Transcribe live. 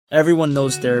Everyone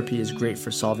knows therapy is great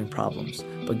for solving problems,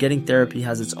 but getting therapy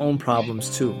has its own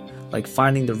problems too, like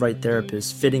finding the right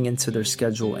therapist, fitting into their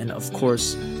schedule, and of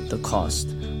course, the cost.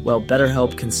 Well,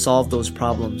 BetterHelp can solve those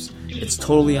problems. It's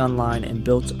totally online and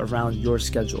built around your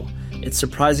schedule. It's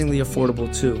surprisingly affordable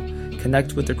too.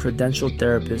 Connect with a credentialed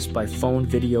therapist by phone,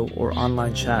 video, or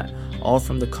online chat, all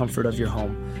from the comfort of your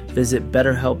home. Visit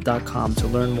BetterHelp.com to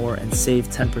learn more and save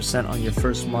 10% on your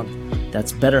first month.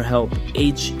 That's BetterHelp,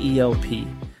 H-E-L-P.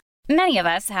 Many of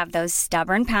us have those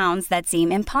stubborn pounds that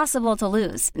seem impossible to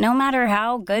lose, no matter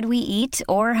how good we eat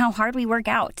or how hard we work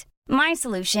out. My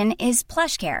solution is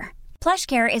PlushCare.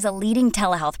 PlushCare is a leading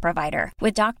telehealth provider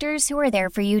with doctors who are there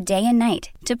for you day and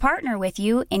night to partner with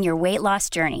you in your weight loss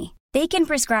journey. They can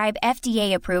prescribe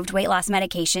FDA-approved weight loss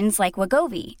medications like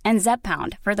Wegovy and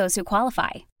Zepbound for those who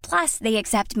qualify. Plus, they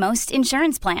accept most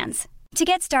insurance plans. To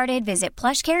get started, visit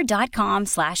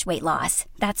plushcare.com/weightloss.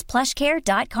 That's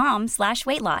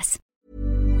plushcare.com/weightloss.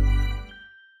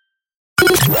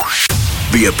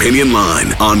 The Opinion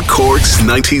Line on Cork's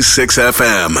 96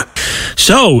 FM.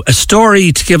 So, a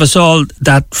story to give us all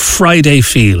that Friday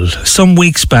feel. Some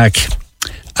weeks back,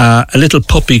 a little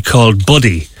puppy called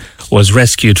Buddy was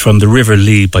rescued from the River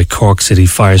Lee by Cork City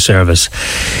Fire Service.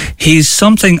 He's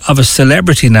something of a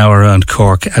celebrity now around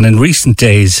Cork, and in recent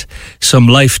days, some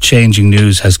life-changing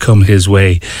news has come his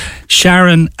way.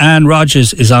 Sharon Ann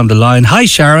Rogers is on the line. Hi,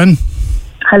 Sharon.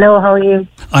 Hello, how are you?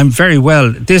 I'm very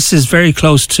well. This is very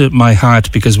close to my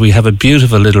heart because we have a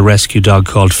beautiful little rescue dog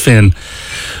called Finn,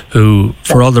 who,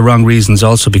 for all the wrong reasons,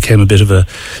 also became a bit of a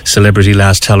celebrity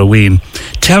last Halloween.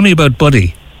 Tell me about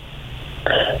Buddy.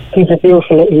 He's a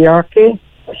beautiful little Yorkie.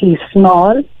 He's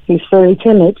small. He's very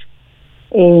timid.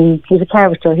 He's a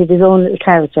character. He's his own little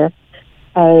character.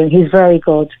 He's very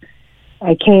good.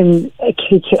 As you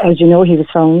know, he was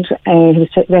found. He was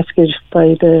rescued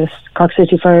by the Cork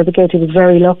City Fire Brigade. He was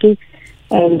very lucky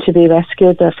to be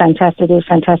rescued. They're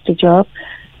fantastic job.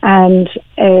 And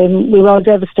we were all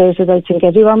devastated. I think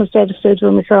everyone was devastated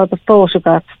when we saw the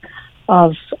photograph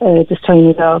of this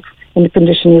tiny dog in the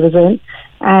condition he was in.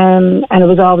 And it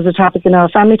was always a topic in our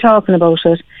family talking about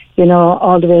it, you know,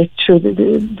 all the way through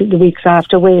the weeks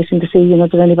after, waiting to see, you know,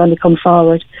 did anybody come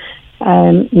forward.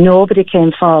 Nobody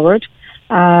came forward.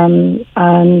 And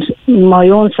my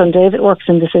own son David works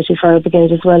in the City Fire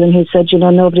Brigade as well, and he said, you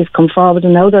know, nobody's come forward,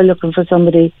 and now they're looking for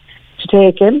somebody to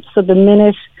take him. So the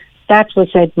minute that was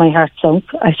said, my heart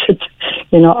sunk. I said,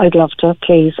 you know, I'd love to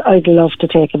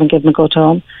take him and give him a go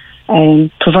home.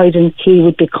 Providing he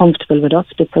would be comfortable with us,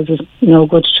 because it's no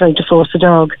good trying to force a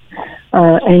dog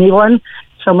or anyone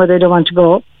somewhere they don't want to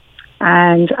go.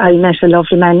 And I met a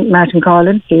lovely man, Martin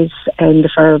Collin. He's in the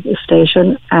fire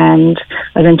station, and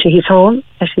I went to his home,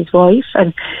 met his wife,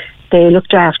 and they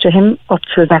looked after him up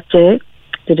till that day.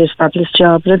 They did a fabulous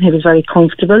job with him. He was very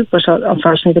comfortable, but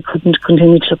unfortunately they couldn't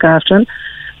continue to look after him.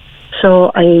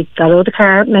 So I got out of the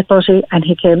car, met Buddy, and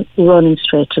he came running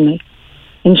straight to me,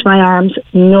 into my arms,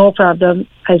 no problem,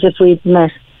 as if we'd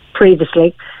met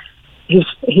previously. He's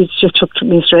just took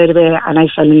me straight away, and I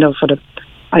fell in love with him.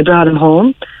 I brought him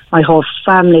home. My whole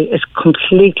family is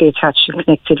completely attached and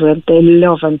connected with him. They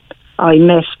love him. I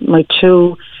met my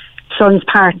two sons'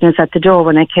 partners at the door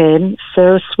when I came.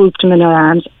 Sarah swooped him in her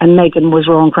arms, and Megan was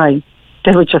wrong crying.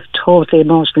 They were just totally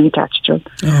emotionally attached to him.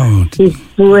 Oh, he's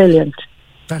brilliant.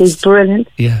 He's brilliant.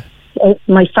 Yeah.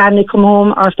 My family come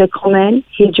home, or if they come in,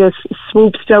 he just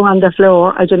swoops down on the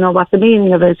floor. I don't know what the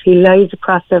meaning of it. He lies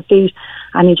across their feet,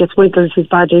 and he just wiggles his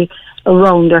body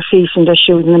around their feet and their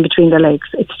shoes and in between their legs.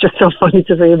 It's just so funny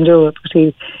to see him do it. But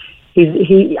he,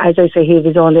 as I say, he has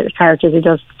his own little characters. He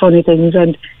does funny things,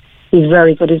 and he's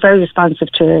very good. He's very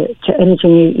responsive to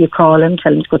anything you call him.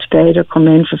 Tell him to go to bed or come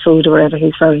in for food or whatever.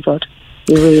 He's very good.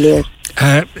 He really is.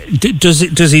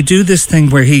 Does he do this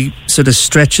thing where he sort of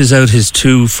stretches out his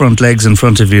two front legs in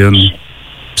front of you and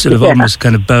sort of almost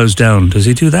kind of bows down? Does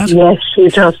he do that? Yes, he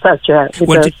does that, yeah.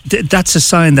 That's a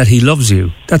sign that he loves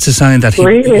you. That's a sign that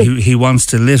he wants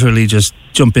to literally just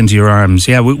jump into your arms.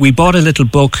 Yeah, we bought a little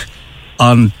book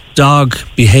on dog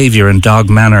behaviour and dog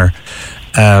manner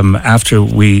after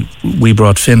we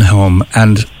brought Finn home,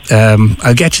 and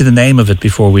I'll get you the name of it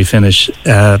before we finish,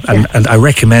 and I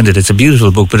recommend it. It's a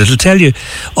beautiful book, but it'll tell you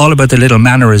all about the little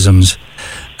mannerisms,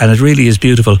 and it really is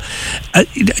beautiful.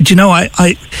 Do you know,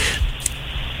 I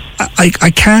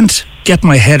can't get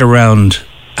my head around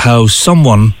how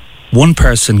one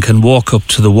person can walk up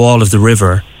to the wall of the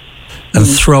river and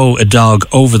throw a dog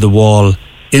over the wall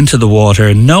into the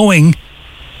water, knowing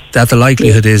that the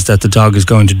likelihood is that the dog is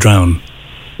going to drown.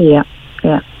 Yeah.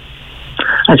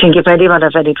 I think if anyone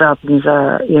has any problems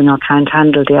or, you know, can't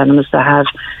handle the animals they have,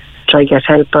 try get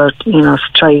help, or to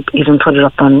try even put it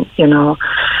up on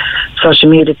social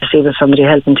media to see if somebody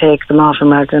help and take them off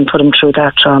him, rather than put him through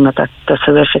that trauma. That's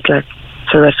horrific,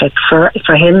 horrific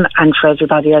for him and for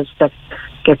everybody else that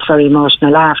gets very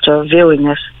emotional after viewing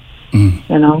it.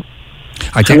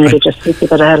 I think maybe just seek a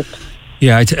bit of help.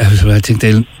 Yeah, I think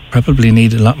they'll probably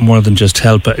need a lot more than just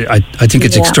help. I think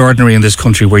it's extraordinary in this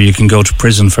country where you can go to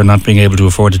prison for not being able to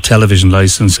afford a television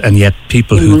licence, and yet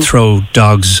people who throw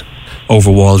dogs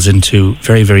over walls into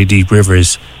very, very deep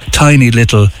rivers, tiny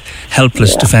little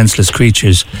helpless, defenceless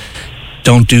creatures,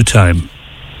 don't do time.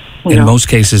 In most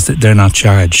cases, they're not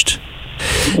charged.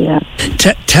 Yeah.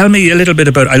 Tell me a little bit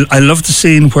about... I love the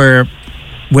scene where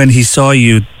when he saw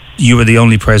you, you were the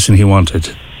only person he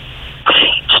wanted.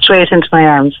 Straight into my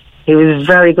arms. He was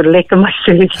very good at licking my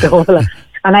feet the whole lot.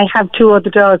 And I have 2 other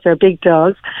dogs. They're big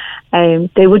dogs.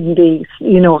 They wouldn't be,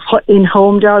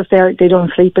 in-home dogs. They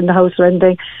don't sleep in the house or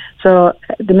anything. So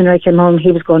the minute I came home,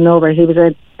 he was going nowhere. He was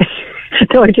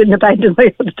no, I didn't abandon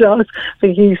my other dogs,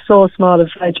 but he's so small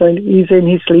and fragile. He's in,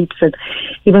 he sleeps, and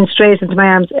he went straight into my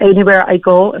arms. Anywhere I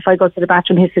go, if I go to the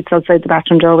bathroom, he sits outside the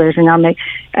bathroom door waiting on me.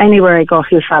 Anywhere I go,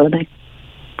 he'll follow me.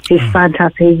 He's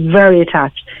fantastic. He's very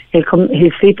attached. He'll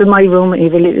sleep in my room. He'll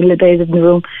have a little bed in the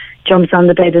room, jumps on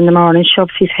the bed in the morning,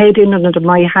 shoves his head in under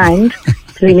my hand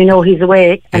to let me know he's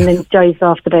awake, and then dives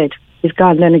off the bed. He's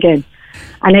gone then again.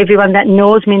 And everyone that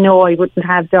knows me know I wouldn't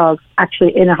have dogs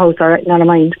actually in a house or none of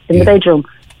mine in the bedroom.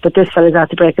 But this fella's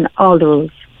after breaking all the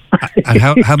rules. And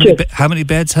how many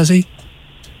beds has he?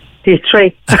 He's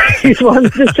 3. He's one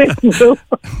in the sitting room.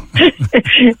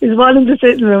 He's one in the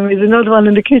sitting room. He's another one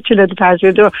in the kitchen at the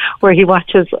patio door where he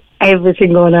watches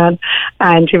everything going on.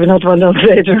 And he has another one down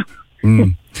the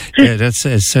bedroom. Yeah, that's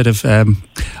a sort of...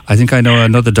 I think I know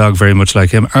another dog very much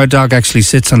like him. Our dog actually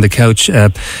sits on the couch.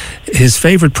 His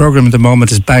favourite programme at the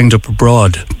moment is Banged Up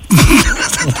Abroad.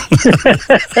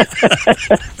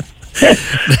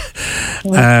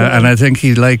 And I think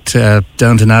he liked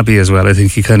Downton Abbey as well. I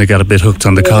think he kind of got a bit hooked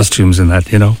on the costumes and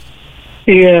that,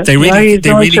 Yeah. They really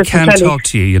can talk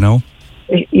to you,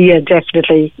 Yeah,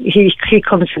 definitely. He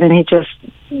comes in and he just...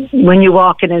 When you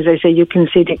walk in, as I say, you can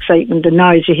see the excitement, the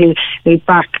noise. He'll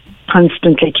bark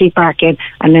constantly, keep barking,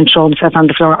 and then throw himself on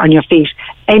the floor on your feet.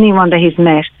 Anyone that he's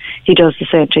met, he does the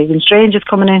same thing. When strangers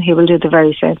coming in, he will do the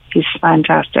very same. He's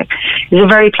fantastic. He's a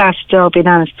very placid dog, being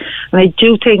honest. And I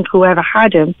do think whoever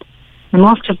had him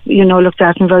must have, looked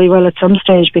at him very well at some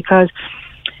stage, because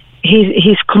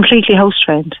he's completely house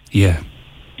trained. Yeah.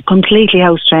 Completely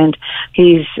house trained.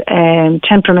 His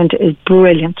temperament is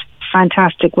brilliant.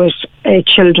 Fantastic with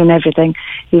children, everything.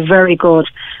 He's very good.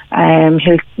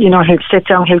 He'll sit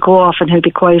down, he'll go off and he'll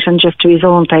be quiet and just do his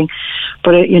own thing.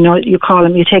 But, you call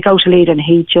him, you take out a lead and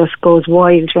he just goes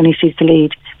wild when he sees the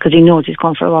lead, because he knows he's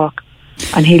going for a walk.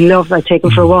 And he loves, I take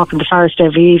him for a walk in the forest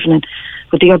every evening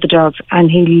with the other dogs,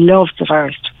 and he loves the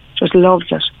forest. Just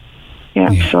loves it.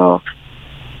 Yeah. So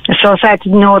it's so sad to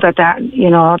know that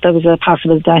there was a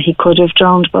possibility that he could have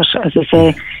drowned, but as I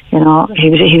say, he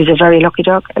was a very lucky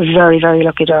dog, a very, very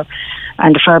lucky dog.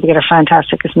 And the fire brigade are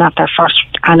fantastic. It's not their first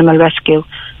animal rescue.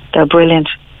 They're brilliant,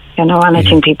 and I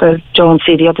think people don't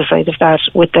see the other side of that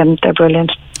with them. They're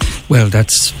brilliant. Well,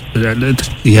 that's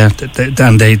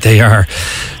and they are.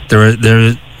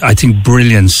 There. I think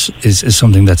brilliance is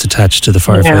something that's attached to the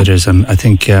firefighters, and I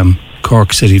think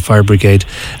Cork City Fire Brigade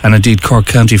and indeed Cork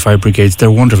County Fire Brigades, they're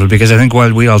wonderful, because I think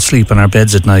while we all sleep in our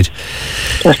beds at night,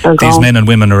 these men and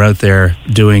women are out there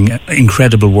doing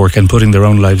incredible work and putting their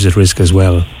own lives at risk as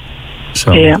well.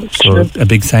 So a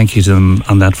big thank you to them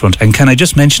on that front. And can I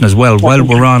just mention as well, while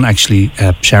we're on actually,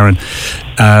 Sharon,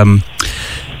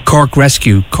 Cork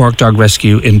Dog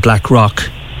Rescue in Blackrock,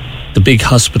 the big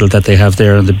hospital that they have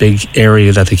there and the big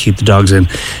area that they keep the dogs in,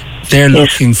 they're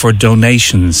looking for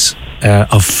donations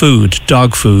of food,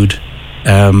 dog food.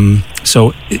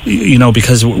 So,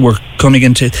 because we're coming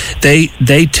into...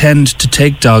 They tend to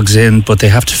take dogs in, but they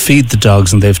have to feed the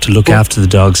dogs and they have to look after the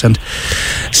dogs. And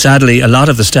sadly, a lot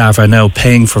of the staff are now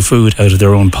paying for food out of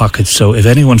their own pockets. So if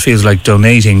anyone feels like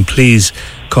donating, please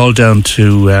call down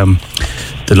to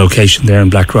the location there in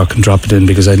Blackrock and drop it in,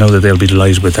 because I know that they'll be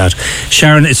delighted with that.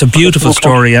 Sharon, it's a beautiful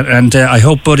story, and I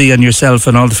hope Buddy and yourself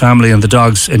and all the family and the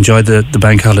dogs enjoy the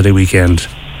bank holiday weekend.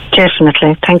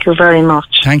 Definitely. Thank you very much.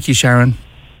 Thank you, Sharon.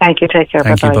 Thank you. Take care.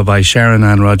 Thank you. Bye-bye. Sharon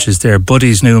Ann Rogers there,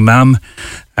 Buddy's new mum,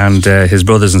 and his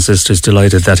brothers and sisters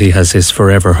delighted that he has his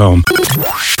forever home.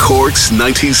 Cork's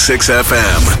 96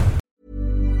 FM.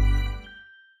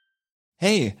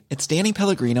 Hey, it's Danny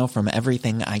Pellegrino from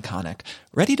Everything Iconic.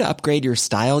 Ready to upgrade your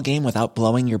style game without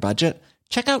blowing your budget?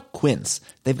 Check out Quince.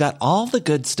 They've got all the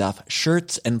good stuff,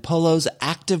 shirts and polos,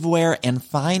 activewear, and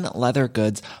fine leather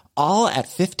goods, all at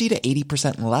 50 to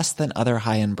 80% less than other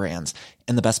high-end brands.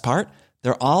 And the best part?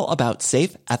 They're all about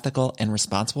safe, ethical, and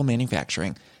responsible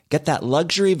manufacturing. Get that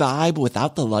luxury vibe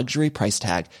without the luxury price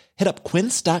tag. Hit up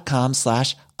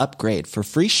quince.com/upgrade for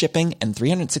free shipping and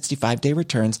 365-day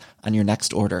returns on your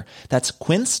next order. That's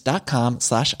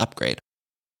quince.com/upgrade.